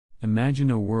Imagine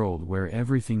a world where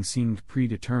everything seemed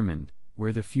predetermined,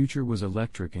 where the future was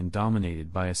electric and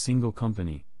dominated by a single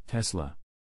company, Tesla.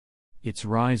 Its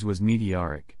rise was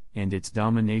meteoric, and its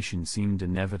domination seemed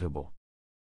inevitable.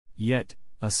 Yet,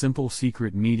 a simple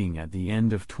secret meeting at the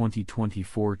end of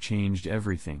 2024 changed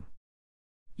everything.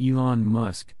 Elon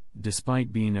Musk,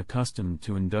 despite being accustomed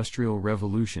to industrial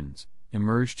revolutions,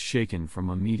 emerged shaken from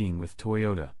a meeting with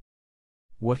Toyota.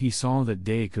 What he saw that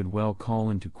day could well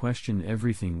call into question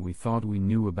everything we thought we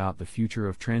knew about the future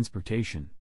of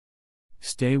transportation.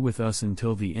 Stay with us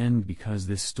until the end because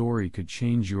this story could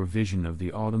change your vision of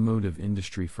the automotive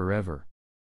industry forever.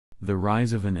 The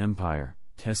rise of an empire,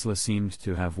 Tesla seemed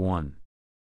to have won.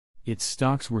 Its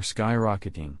stocks were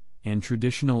skyrocketing, and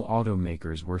traditional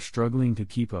automakers were struggling to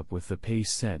keep up with the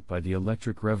pace set by the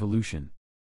electric revolution.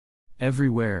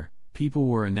 Everywhere, people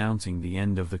were announcing the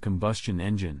end of the combustion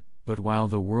engine, but while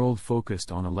the world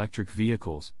focused on electric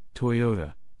vehicles,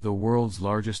 Toyota, the world's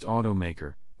largest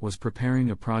automaker, was preparing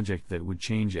a project that would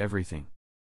change everything.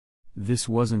 This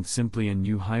wasn't simply a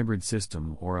new hybrid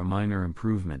system or a minor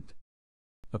improvement.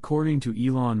 According to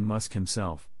Elon Musk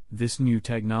himself, this new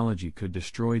technology could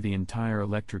destroy the entire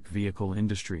electric vehicle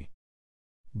industry.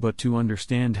 But to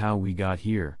understand how we got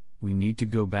here, we need to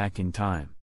go back in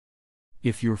time.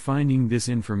 If you're finding this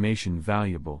information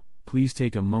valuable, please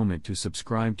take a moment to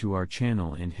subscribe to our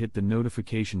channel and hit the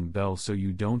notification bell so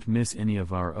you don't miss any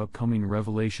of our upcoming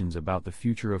revelations about the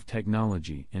future of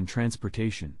technology and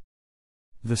transportation.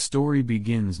 The story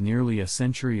begins nearly a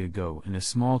century ago in a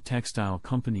small textile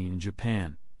company in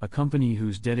Japan, a company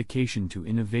whose dedication to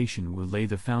innovation will lay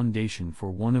the foundation for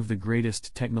one of the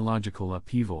greatest technological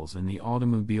upheavals in the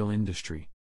automobile industry.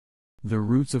 The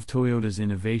roots of Toyota's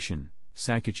innovation.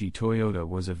 Sakichi Toyoda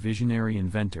was a visionary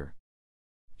inventor.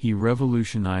 He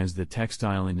revolutionized the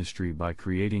textile industry by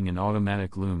creating an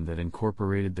automatic loom that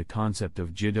incorporated the concept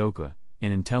of jidoka,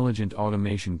 an intelligent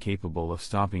automation capable of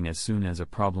stopping as soon as a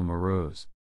problem arose.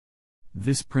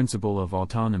 This principle of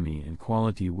autonomy and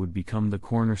quality would become the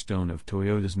cornerstone of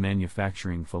Toyota's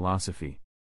manufacturing philosophy.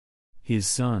 His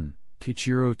son,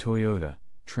 Kichiro Toyoda,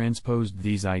 transposed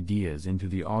these ideas into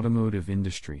the automotive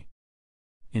industry.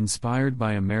 Inspired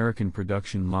by American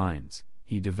production lines,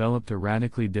 he developed a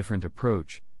radically different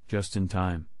approach,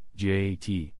 just-in-time,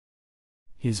 JIT.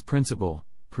 His principle,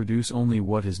 produce only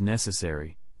what is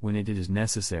necessary, when it is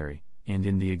necessary, and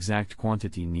in the exact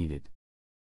quantity needed.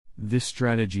 This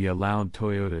strategy allowed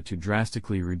Toyota to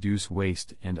drastically reduce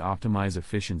waste and optimize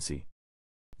efficiency.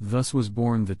 Thus was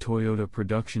born the Toyota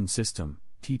Production System,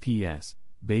 TPS,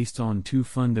 based on two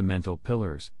fundamental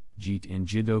pillars, JIT and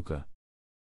jidoka.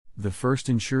 The first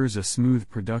ensures a smooth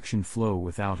production flow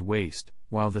without waste,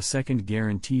 while the second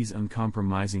guarantees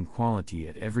uncompromising quality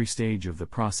at every stage of the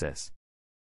process.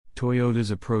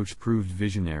 Toyota's approach proved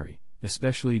visionary,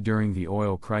 especially during the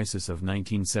oil crisis of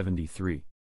 1973.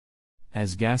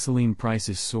 As gasoline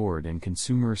prices soared and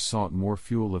consumers sought more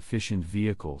fuel-efficient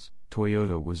vehicles,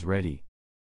 Toyota was ready.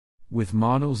 With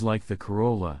models like the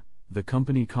Corolla, the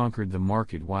company conquered the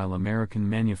market while American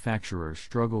manufacturers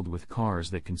struggled with cars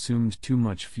that consumed too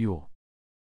much fuel.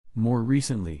 More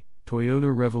recently,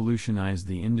 Toyota revolutionized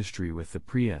the industry with the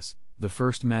Prius, the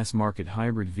first mass-market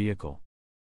hybrid vehicle.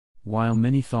 While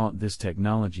many thought this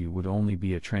technology would only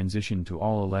be a transition to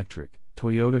all-electric,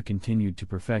 Toyota continued to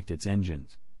perfect its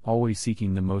engines, always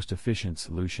seeking the most efficient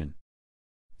solution.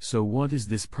 So what is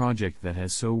this project that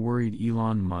has so worried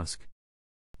Elon Musk?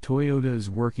 Toyota is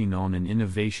working on an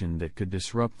innovation that could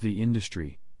disrupt the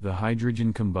industry, the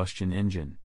hydrogen combustion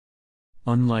engine.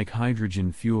 Unlike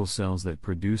hydrogen fuel cells that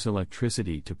produce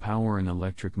electricity to power an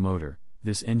electric motor,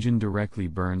 this engine directly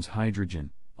burns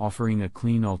hydrogen, offering a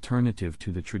clean alternative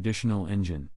to the traditional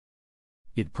engine.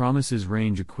 It promises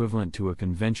range equivalent to a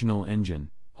conventional engine,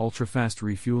 ultra-fast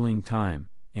refueling time,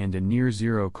 and a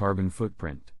near-zero carbon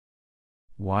footprint.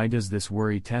 Why does this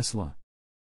worry Tesla?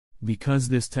 Because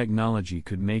this technology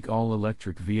could make all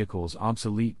electric vehicles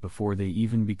obsolete before they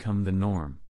even become the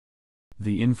norm.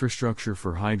 The infrastructure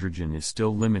for hydrogen is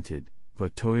still limited,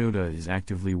 but Toyota is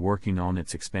actively working on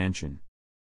its expansion.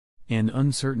 An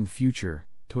uncertain future,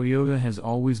 Toyota has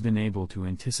always been able to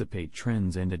anticipate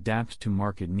trends and adapt to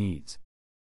market needs.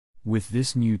 With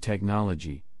this new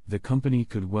technology, the company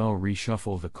could well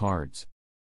reshuffle the cards.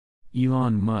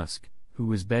 Elon Musk,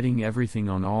 who is betting everything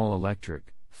on all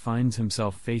electric, finds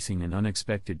himself facing an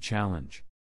unexpected challenge.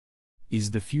 Is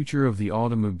the future of the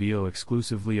automobile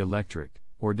exclusively electric,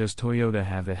 or does Toyota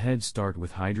have a head start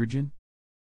with hydrogen?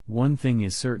 One thing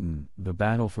is certain, the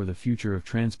battle for the future of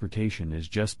transportation is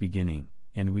just beginning,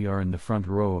 and we are in the front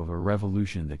row of a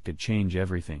revolution that could change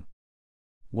everything.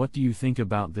 What do you think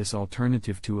about this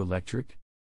alternative to electric?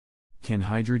 Can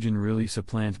hydrogen really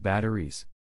supplant batteries?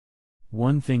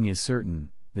 One thing is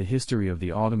certain, the history of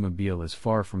the automobile is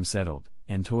far from settled,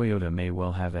 and Toyota may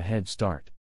well have a head start.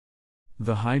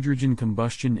 The hydrogen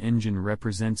combustion engine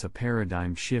represents a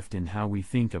paradigm shift in how we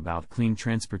think about clean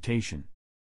transportation.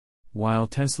 While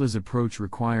Tesla's approach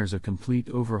requires a complete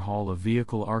overhaul of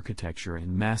vehicle architecture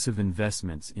and massive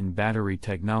investments in battery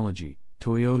technology,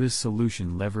 Toyota's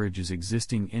solution leverages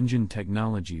existing engine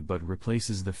technology but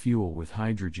replaces the fuel with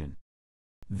hydrogen.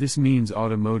 This means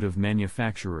automotive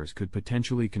manufacturers could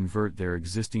potentially convert their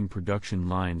existing production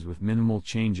lines with minimal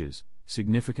changes,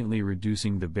 significantly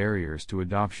reducing the barriers to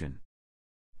adoption.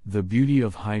 The beauty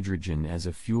of hydrogen as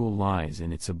a fuel lies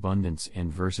in its abundance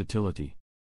and versatility.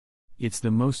 It's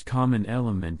the most common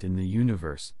element in the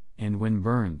universe, and when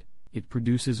burned, it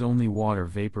produces only water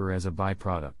vapor as a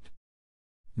byproduct.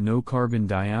 No carbon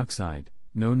dioxide,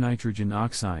 no nitrogen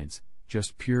oxides,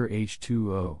 just pure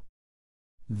H2O.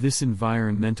 This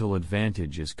environmental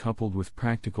advantage is coupled with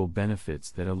practical benefits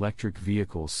that electric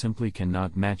vehicles simply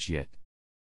cannot match yet.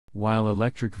 While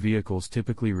electric vehicles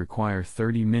typically require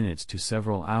 30 minutes to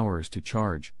several hours to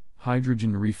charge,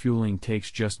 hydrogen refueling takes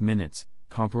just minutes,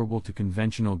 comparable to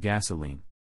conventional gasoline.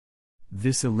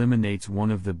 This eliminates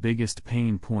one of the biggest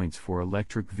pain points for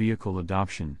electric vehicle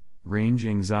adoption: range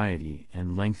anxiety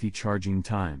and lengthy charging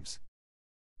times.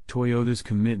 Toyota's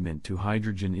commitment to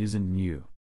hydrogen isn't new.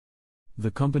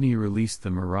 The company released the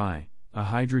Mirai, a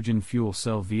hydrogen fuel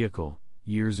cell vehicle,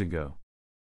 years ago.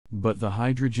 But the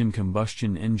hydrogen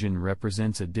combustion engine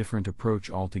represents a different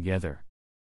approach altogether.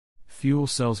 Fuel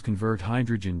cells convert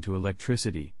hydrogen to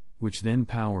electricity, which then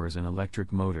powers an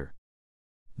electric motor.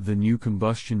 The new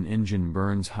combustion engine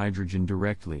burns hydrogen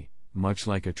directly, much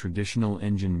like a traditional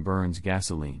engine burns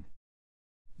gasoline.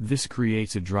 This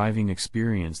creates a driving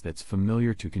experience that's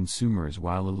familiar to consumers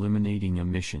while eliminating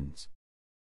emissions.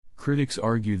 Critics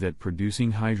argue that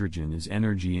producing hydrogen is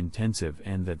energy-intensive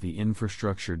and that the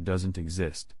infrastructure doesn't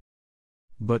exist.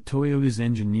 But Toyota's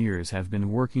engineers have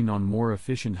been working on more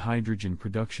efficient hydrogen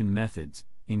production methods,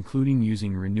 including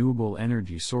using renewable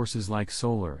energy sources like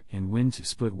solar and wind to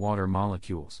split water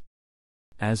molecules.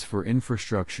 As for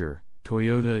infrastructure,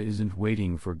 Toyota isn't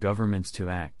waiting for governments to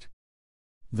act.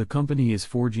 The company is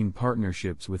forging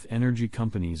partnerships with energy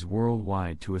companies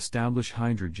worldwide to establish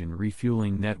hydrogen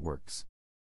refueling networks.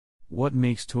 What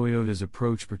makes Toyota's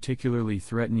approach particularly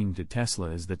threatening to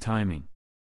Tesla is the timing.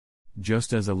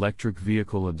 Just as electric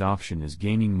vehicle adoption is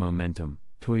gaining momentum,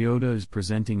 Toyota is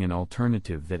presenting an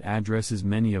alternative that addresses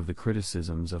many of the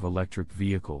criticisms of electric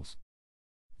vehicles.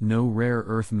 No rare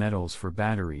earth metals for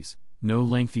batteries, no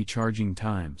lengthy charging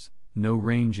times, no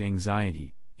range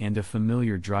anxiety, and a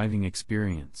familiar driving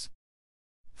experience.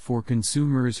 For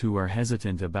consumers who are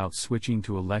hesitant about switching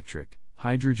to electric,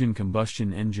 hydrogen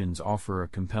combustion engines offer a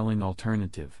compelling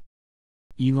alternative.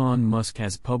 Elon Musk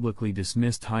has publicly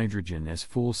dismissed hydrogen as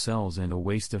fuel cells and a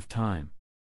waste of time.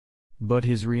 But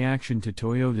his reaction to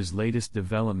Toyota's latest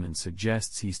development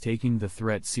suggests he's taking the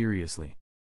threat seriously.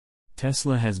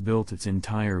 Tesla has built its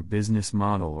entire business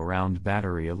model around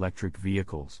battery electric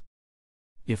vehicles.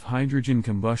 If hydrogen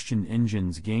combustion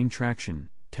engines gain traction,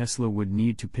 Tesla would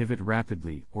need to pivot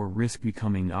rapidly or risk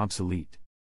becoming obsolete.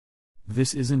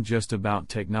 This isn't just about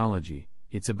technology,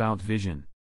 it's about vision.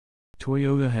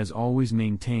 Toyota has always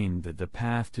maintained that the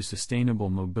path to sustainable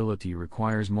mobility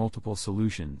requires multiple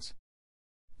solutions.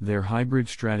 Their hybrid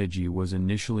strategy was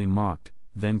initially mocked,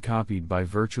 then copied by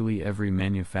virtually every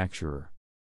manufacturer.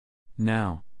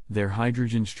 Now, their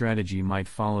hydrogen strategy might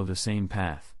follow the same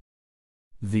path.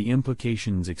 The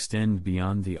implications extend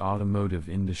beyond the automotive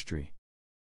industry.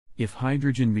 If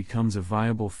hydrogen becomes a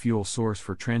viable fuel source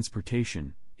for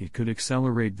transportation, it could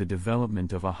accelerate the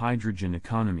development of a hydrogen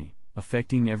economy,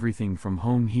 affecting everything from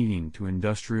home heating to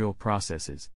industrial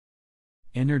processes.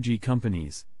 Energy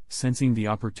companies, sensing the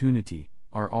opportunity,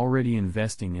 are already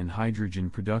investing in hydrogen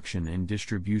production and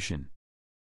distribution.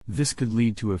 This could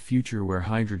lead to a future where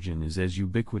hydrogen is as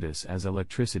ubiquitous as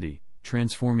electricity,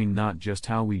 transforming not just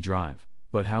how we drive,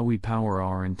 but how we power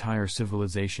our entire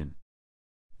civilization.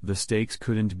 The stakes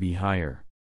couldn't be higher.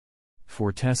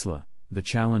 For Tesla, the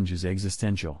challenge is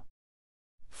existential.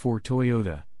 For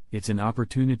Toyota, it's an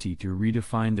opportunity to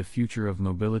redefine the future of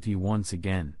mobility once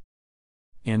again.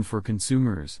 And for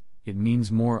consumers, it means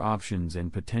more options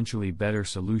and potentially better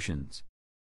solutions.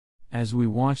 As we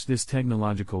watch this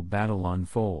technological battle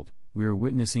unfold, we are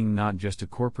witnessing not just a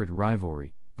corporate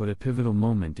rivalry, but a pivotal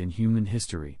moment in human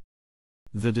history.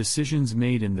 The decisions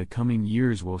made in the coming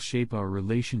years will shape our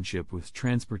relationship with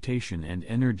transportation and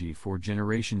energy for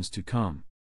generations to come.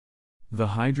 The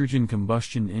hydrogen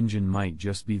combustion engine might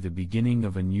just be the beginning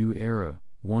of a new era,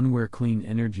 one where clean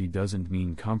energy doesn't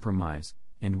mean compromise,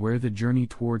 and where the journey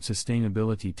toward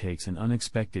sustainability takes an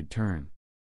unexpected turn.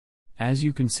 As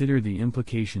you consider the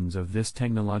implications of this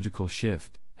technological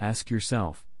shift, ask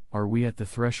yourself, are we at the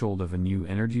threshold of a new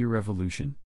energy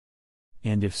revolution?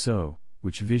 And if so,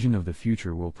 which vision of the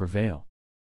future will prevail?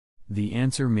 The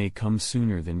answer may come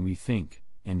sooner than we think,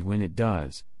 and when it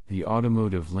does, the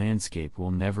automotive landscape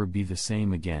will never be the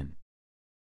same again.